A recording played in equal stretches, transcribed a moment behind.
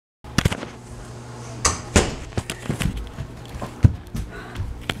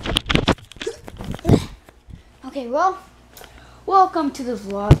Okay, well, welcome to the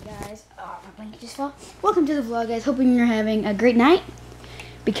vlog, guys. Oh, my blanket just fell. Welcome to the vlog, guys. Hoping you're having a great night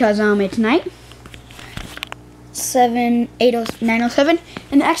because it's night. 9:07,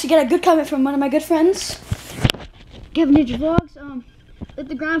 and I actually got a good comment from one of my good friends, Kevin Ninja Vlogs. Let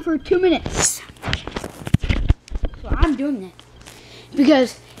the ground for 2 minutes. So I'm doing that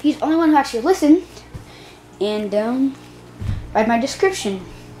because he's the only one who actually listened, and read my description.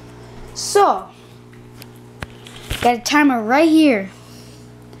 So got a timer right here.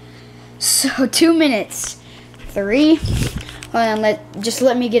 So 2 minutes. 3. Hold on, just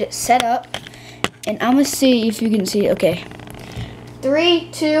let me get it set up. And I'm gonna see if you can see it. Okay.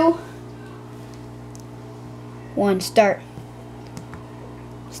 3, 2, 1, start.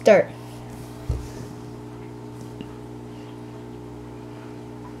 Start.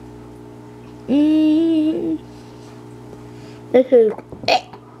 This is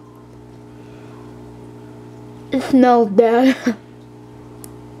it smells bad.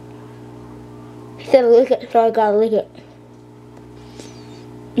 He said lick it, so I gotta lick it.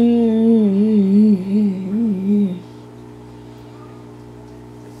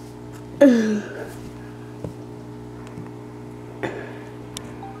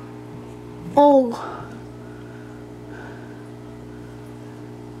 Oh.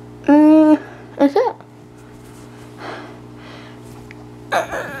 What's that?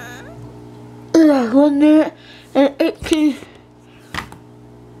 1 minute and 18.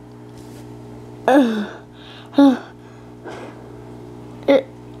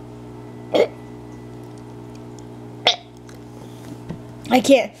 I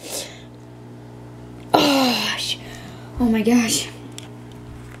can't. Oh my gosh.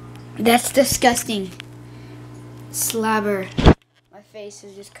 That's disgusting. Slobber. My face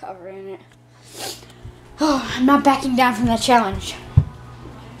is just covering it. Oh, I'm not backing down from that challenge.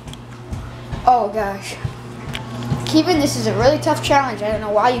 Oh gosh. Kevin, this is a really tough challenge. I don't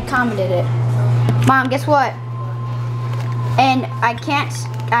know why you commented it. Mom, guess what? And I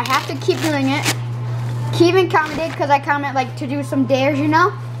have to keep doing it. Kevin commented because I comment like to do some dares, you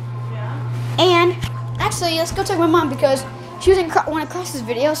know? Yeah. And actually, let's go talk to my mom because she was in one of Cross's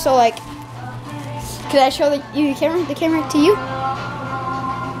videos, so like, could I show the camera to you?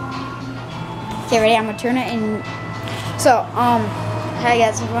 Okay, ready? I'm gonna turn it and so, hi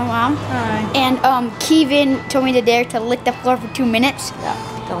guys, this is my mom. Hi. And Kevin told me to dare to lick the floor for 2 minutes. Yeah,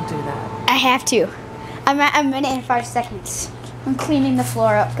 don't do that. I have to. I'm at a minute and 5 seconds. I'm cleaning the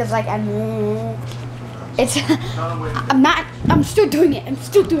floor up because like I'm still doing it. I'm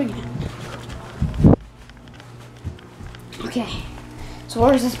still doing it. Okay. So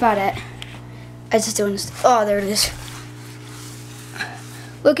where is this spot at? I just doing this. Oh, there it is.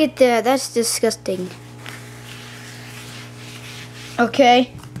 Look at that. That's disgusting.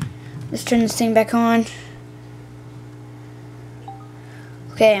 Okay. Let's turn this thing back on.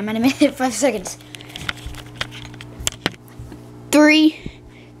 Okay, I'm at a minute and 5 seconds. 3,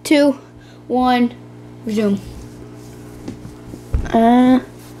 2, 1, resume.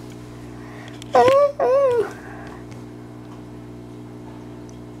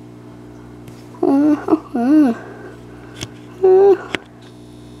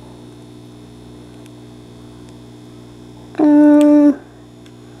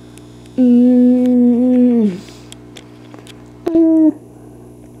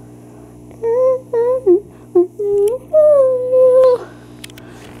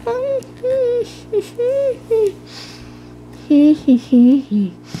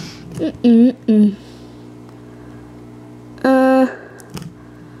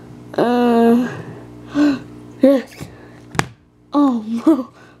 Yes. Oh no.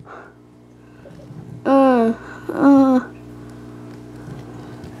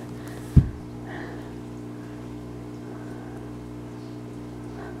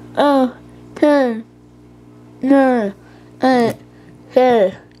 Oh, 10, 9, 8,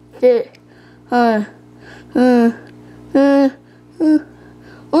 7, 6, 5, 1.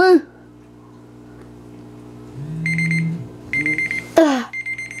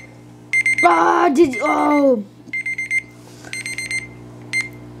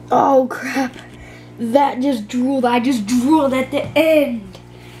 Oh crap. That just drooled. I just drooled at the end.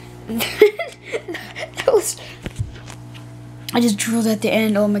 I just drooled at the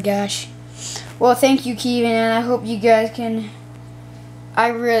end. Oh my gosh. Well, thank you, Kevin, and I hope you guys can. I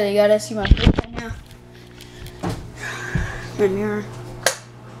really gotta see my face right now. My mirror.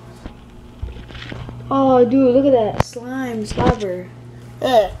 Oh, dude, look at that slobber.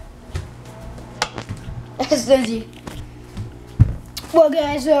 Ugh. That's dingy. Well,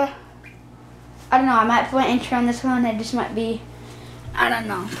 guys, I don't know. I might put an intro on this one. It just might be, I don't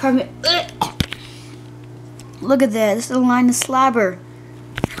know. Probably. Look at that. This is a Linus Slabber.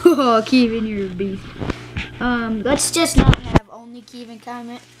 Oh, Kevin, you're a beast. Let's just not have only Kevin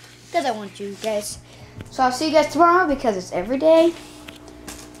comment because I want you guys. So I'll see you guys tomorrow because it's every day,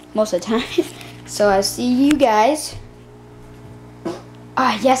 most of the time. So I'll see you guys.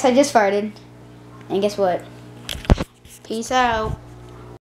 Ah, yes, I just farted. And guess what? Peace out.